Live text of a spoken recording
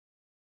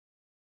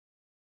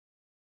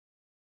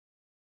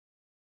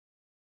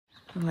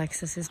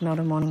Alexis is not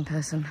a morning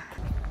person.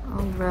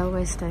 Old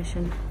railway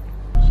station.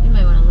 She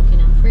may want to look in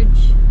our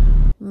fridge.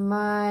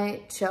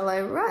 My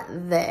cello right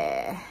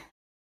there.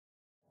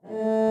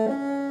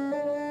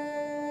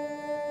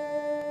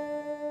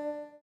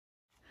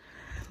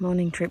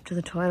 Morning trip to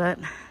the toilet.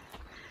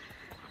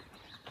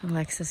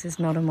 Alexis is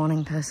not a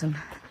morning person.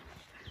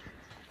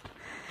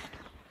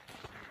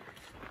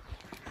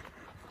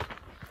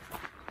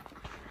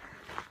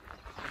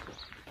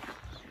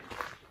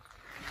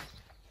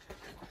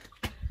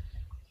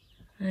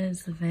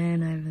 There's the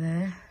van over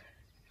there.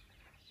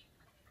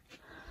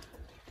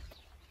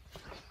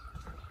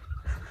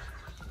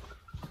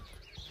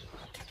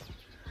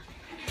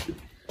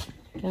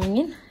 Going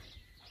in.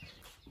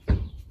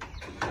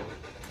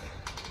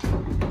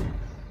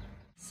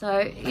 So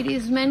it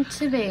is meant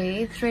to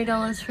be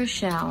 $3 for a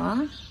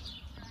shower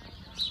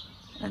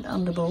at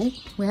Underbool.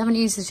 We haven't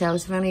used the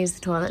showers, we've only used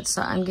the toilets,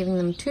 so I'm giving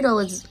them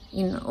 $2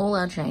 in all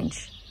our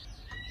change.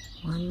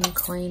 One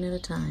coin at a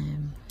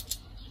time.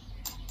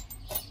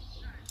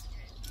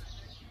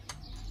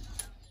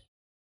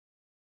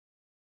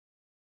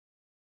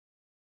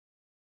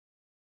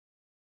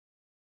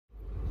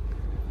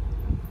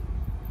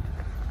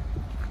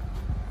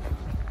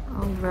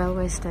 Old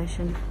railway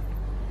station.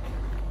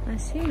 I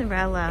assume the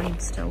rail line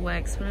still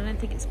works, but I don't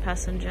think it's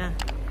passenger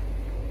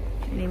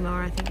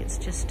anymore. I think it's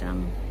just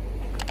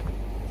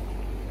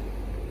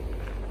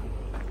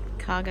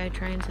cargo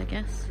trains, I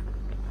guess.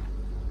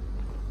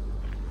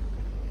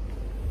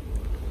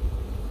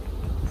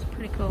 It's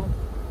pretty cool.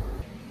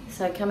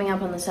 So coming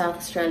up on the South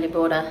Australia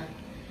border,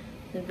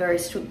 a very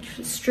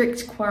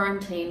strict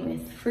quarantine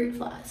with fruit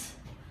flies.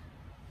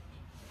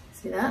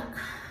 See that?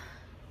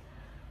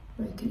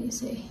 Where can you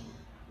see?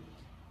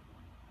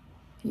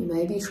 You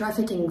may be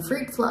trafficking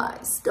fruit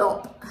flies.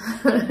 Stop.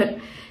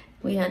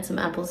 We had some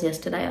apples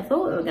yesterday. I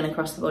thought we were going to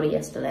cross the border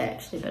yesterday,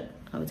 actually, but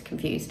I was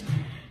confused.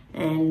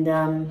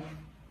 And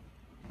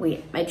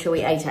we made sure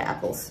we ate our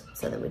apples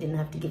so that we didn't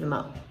have to give them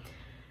up.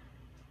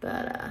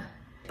 But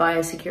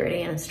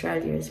biosecurity in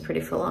Australia is pretty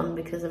full on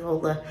because of all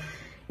the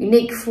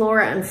unique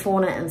flora and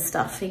fauna and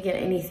stuff. You get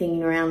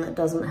anything around that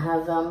doesn't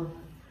have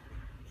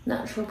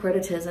natural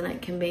predators, and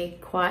it can be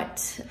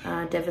quite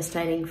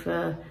devastating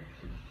for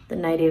the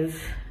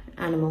native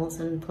animals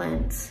and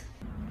plants.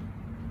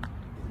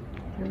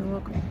 I'm gonna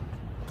walk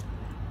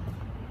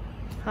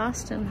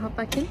past and hop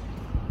back in.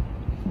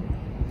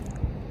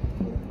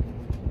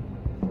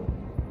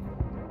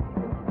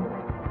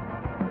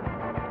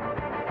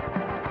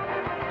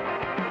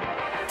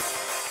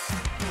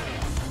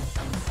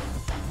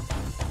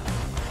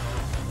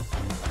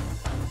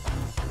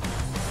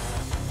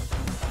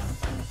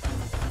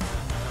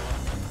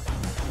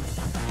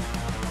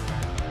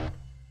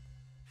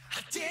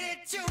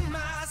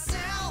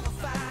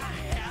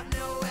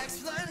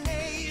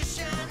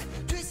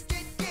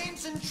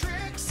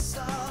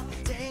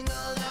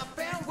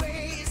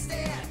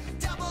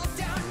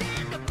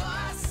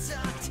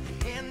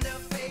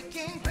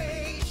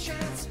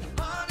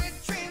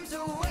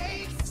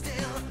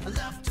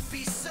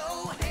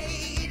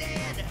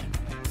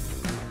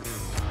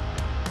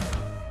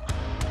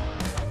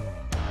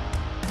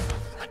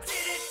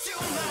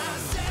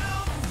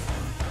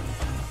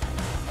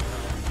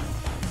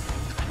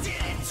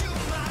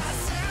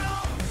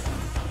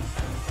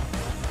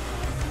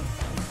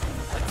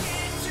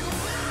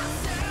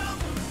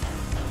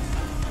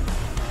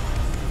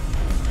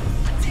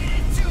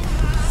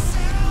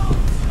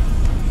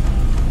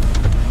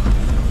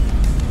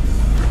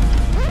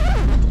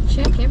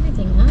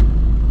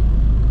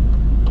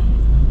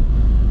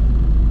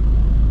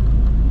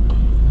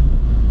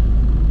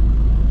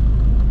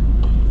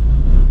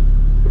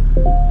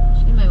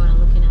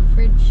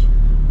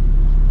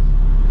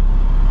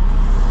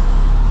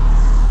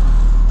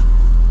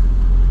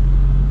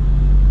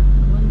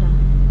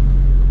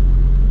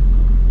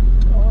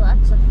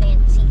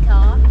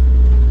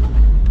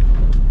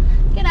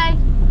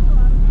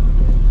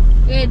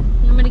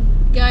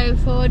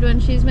 Forward when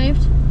she's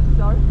moved?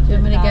 Sorry? Do you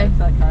want me to go? It's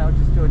okay, I'll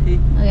just do it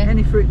here. Okay.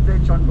 Any fruit and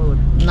veg on board?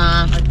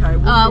 Nah. Okay.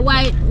 Oh,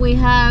 wait, we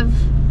have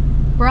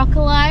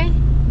broccoli,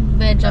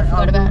 veg I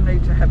forgot about. I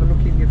need to have a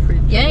look in your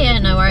fridge. Yeah,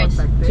 no worries.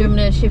 Do you want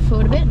me to shift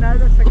forward a bit? No,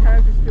 that's okay,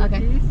 I'll just do it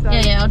here. So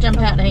yeah, I'll jump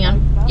out, hang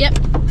on. Yep.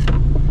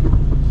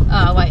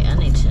 Oh, wait, I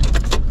need to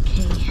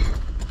key.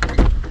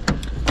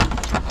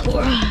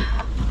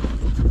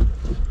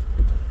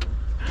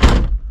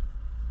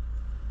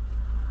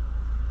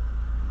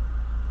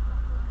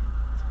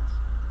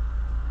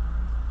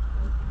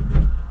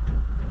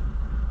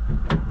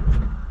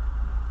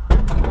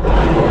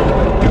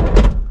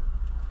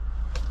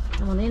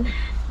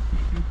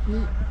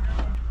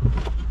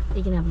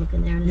 You can have a look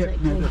in there in a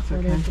sec. No, that's so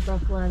okay. There's the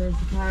broccoli, there's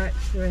the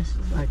carrots, the rest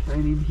is like okay,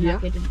 and in here?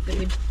 packaged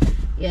food.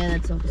 Yeah,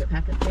 that's all just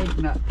packet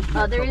food.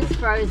 No there is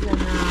frozen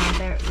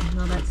berries.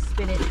 No, that's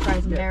spinach,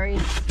 frozen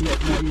berries. Yeah,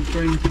 no, your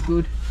greens are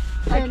good.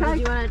 And did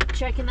you want to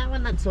check in that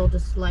one? That's all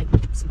just like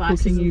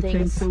spices Cooking and things.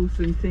 utensils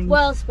and things.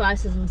 Well,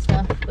 spices and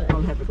stuff, but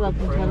I'll have a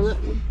welcome to have a look.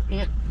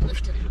 Yeah,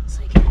 lift it up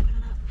so you can open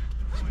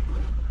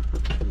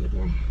it up. There you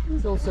go.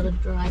 It's all sort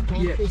of dry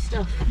pantry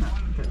stuff. No,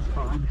 that's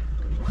fine.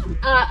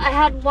 I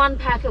had one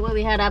packet where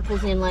we had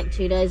apples in like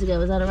 2 days ago.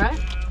 Was that alright?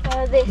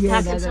 This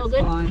Yeah, packet's no, all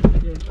that's good?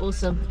 fine. Yeah.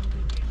 Awesome.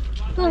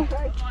 Cool.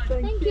 Okay,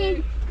 Thank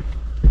you.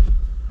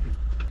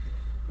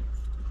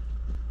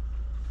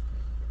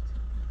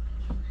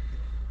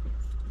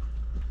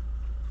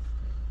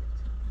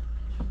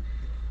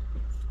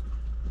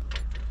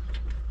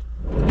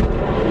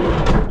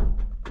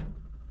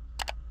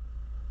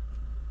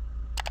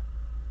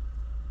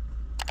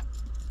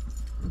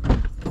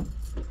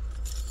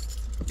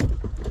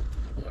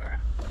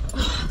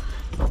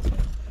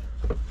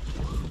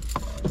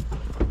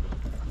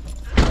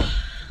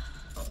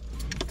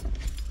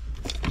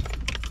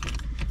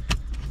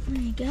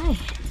 There you go.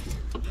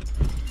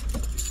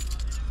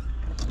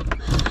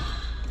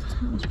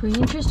 That was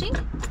pretty interesting.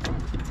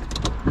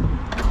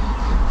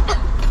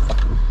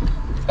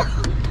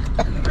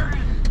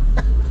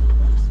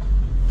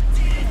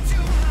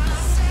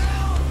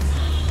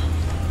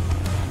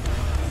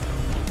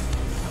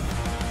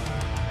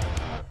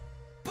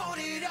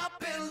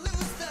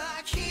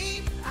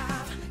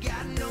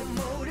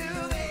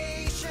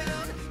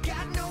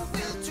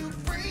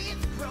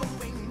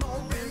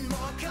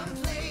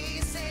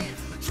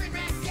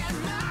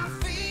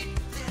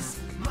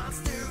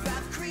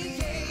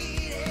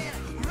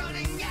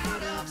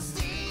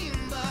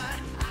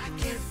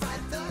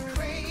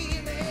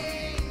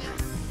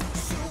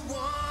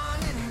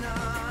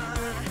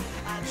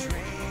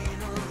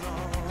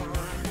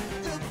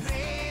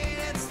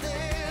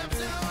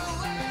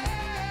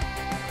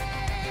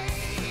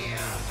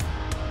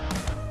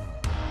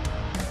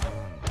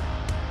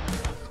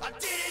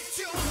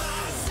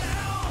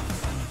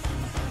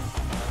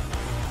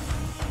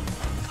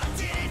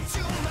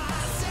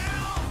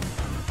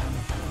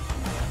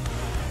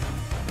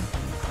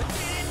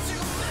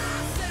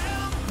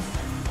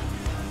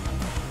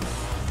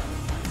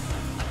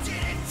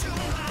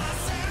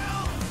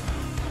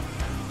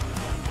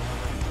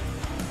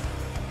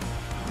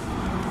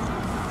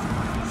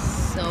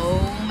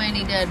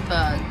 Dead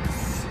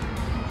bugs.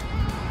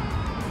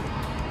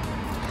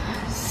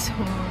 So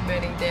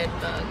many dead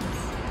bugs.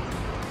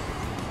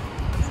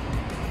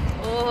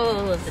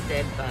 All of the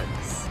dead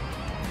bugs.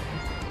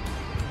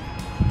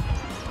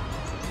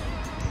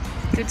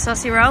 Good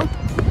saucy roll.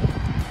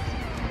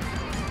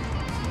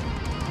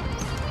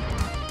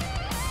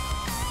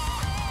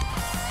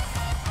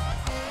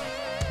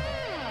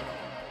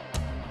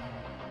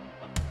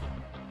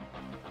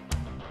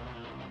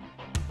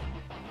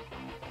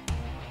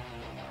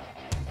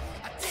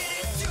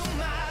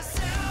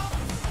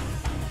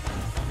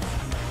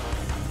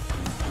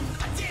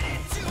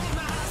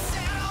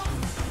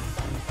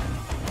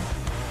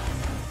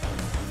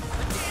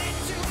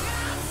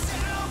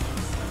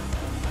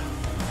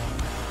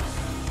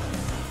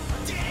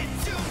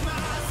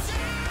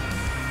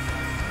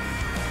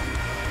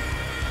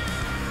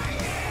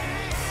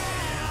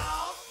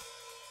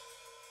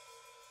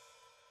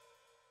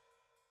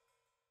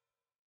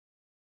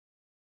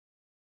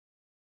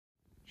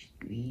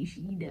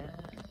 Squishy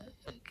duck.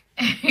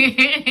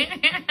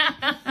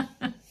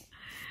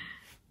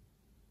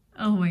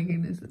 Oh my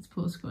goodness, it's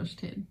poor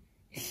squashed head.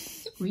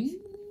 Squeeze.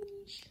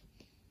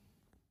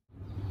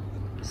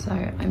 So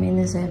I'm in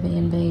this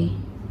Airbnb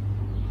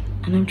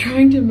and I'm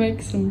trying to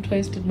make some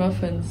toasted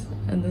muffins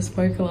and the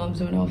smoke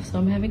alarms went off, so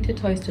I'm having to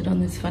toast it on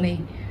this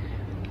funny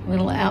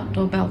little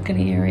outdoor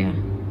balcony area.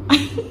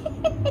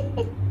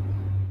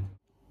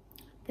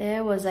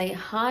 There was a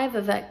hive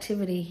of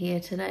activity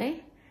here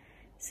today.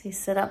 So he's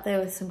set up there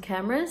with some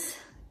cameras,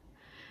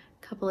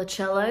 a couple of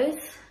cellos,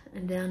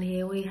 and down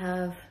here we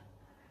have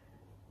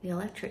the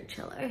electric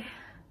cello.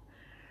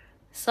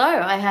 So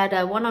I had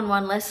a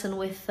one-on-one lesson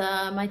with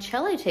my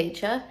cello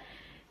teacher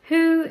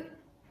who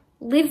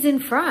lives in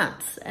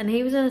France and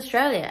he was in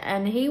Australia,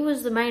 and he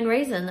was the main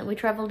reason that we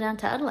traveled down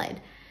to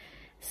Adelaide.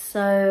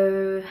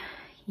 So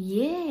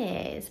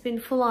yeah, it's been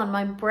full on.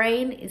 My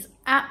brain is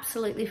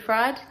absolutely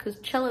fried because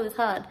cello is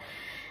hard.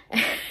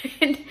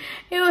 And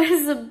it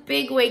was a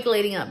big week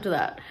leading up to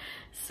that.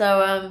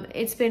 So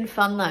it's been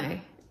fun though.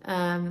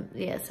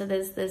 Yeah, so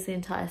there's the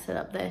entire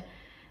setup there.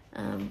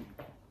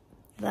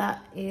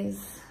 That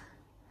is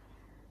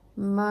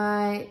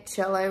my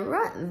cello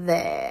right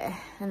there.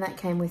 And that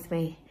came with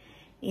me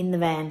in the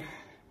van.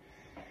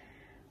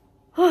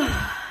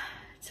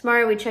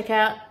 Tomorrow we check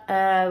out.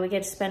 We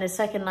get to spend a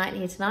second night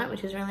here tonight,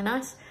 which is really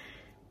nice.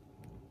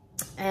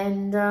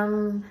 And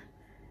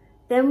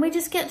then we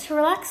just get to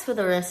relax for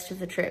the rest of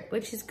the trip,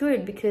 which is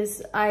good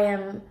because I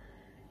am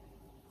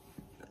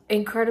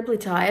incredibly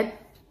tired.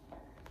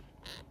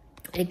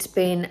 It's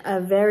been a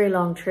very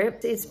long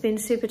trip. It's been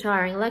super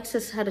tiring.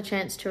 Alexis had a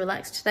chance to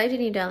relax today,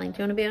 didn't you, darling? Do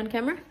you want to be on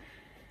camera?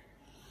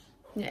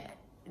 Yeah.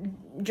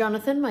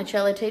 Jonathan, my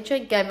cello teacher,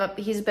 gave up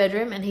his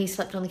bedroom and he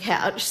slept on the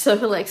couch. So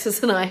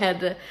Alexis and I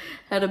had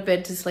a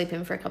bed to sleep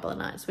in for a couple of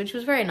nights, which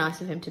was very nice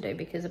of him to do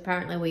because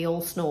apparently we all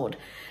snored.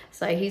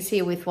 So he's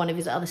here with one of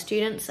his other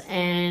students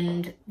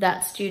and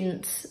that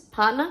student's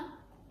partner.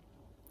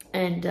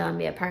 And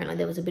yeah, apparently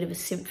there was a bit of a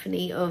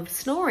symphony of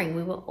snoring.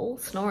 We were all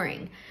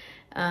snoring.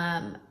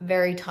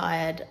 Very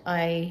tired.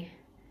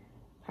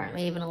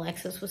 Apparently even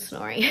Alexis was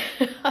snoring.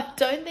 I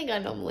don't think I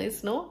normally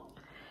snore.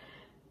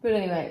 But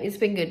anyway, it's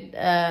been good.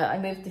 I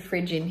moved the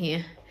fridge in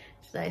here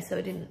today, so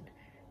I didn't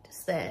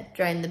just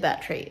drain the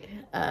battery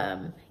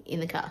in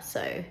the car.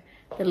 So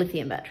the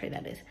lithium battery,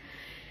 that is.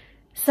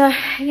 So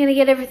I'm gonna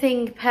get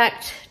everything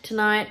packed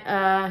tonight.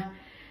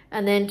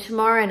 And then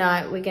tomorrow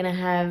night, we're gonna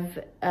have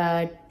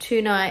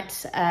 2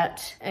 nights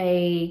at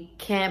a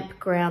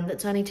campground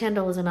that's only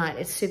 $10 a night.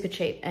 It's super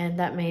cheap. And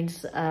that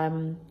means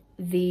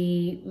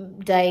the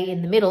day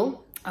in the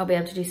middle, I'll be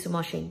able to do some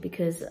washing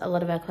because a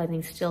lot of our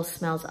clothing still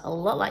smells a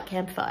lot like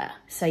campfire.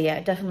 So yeah,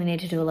 definitely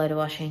need to do a load of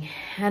washing.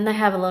 And they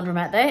have a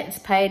laundromat there. It's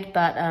paid,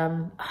 but I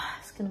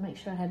was gonna make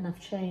sure I had enough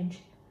change.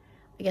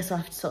 I guess I'll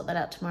have to sort that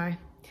out tomorrow.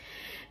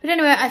 But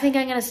anyway, I think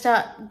I'm gonna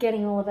start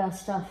getting all of our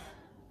stuff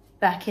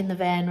back in the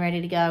van,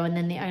 ready to go. And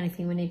then the only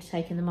thing we need to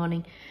take in the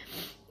morning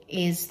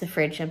is the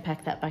fridge and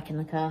pack that back in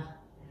the car.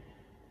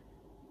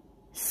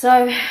 So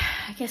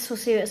I guess we'll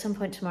see you at some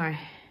point tomorrow.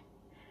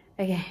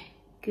 Okay,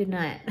 good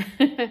night.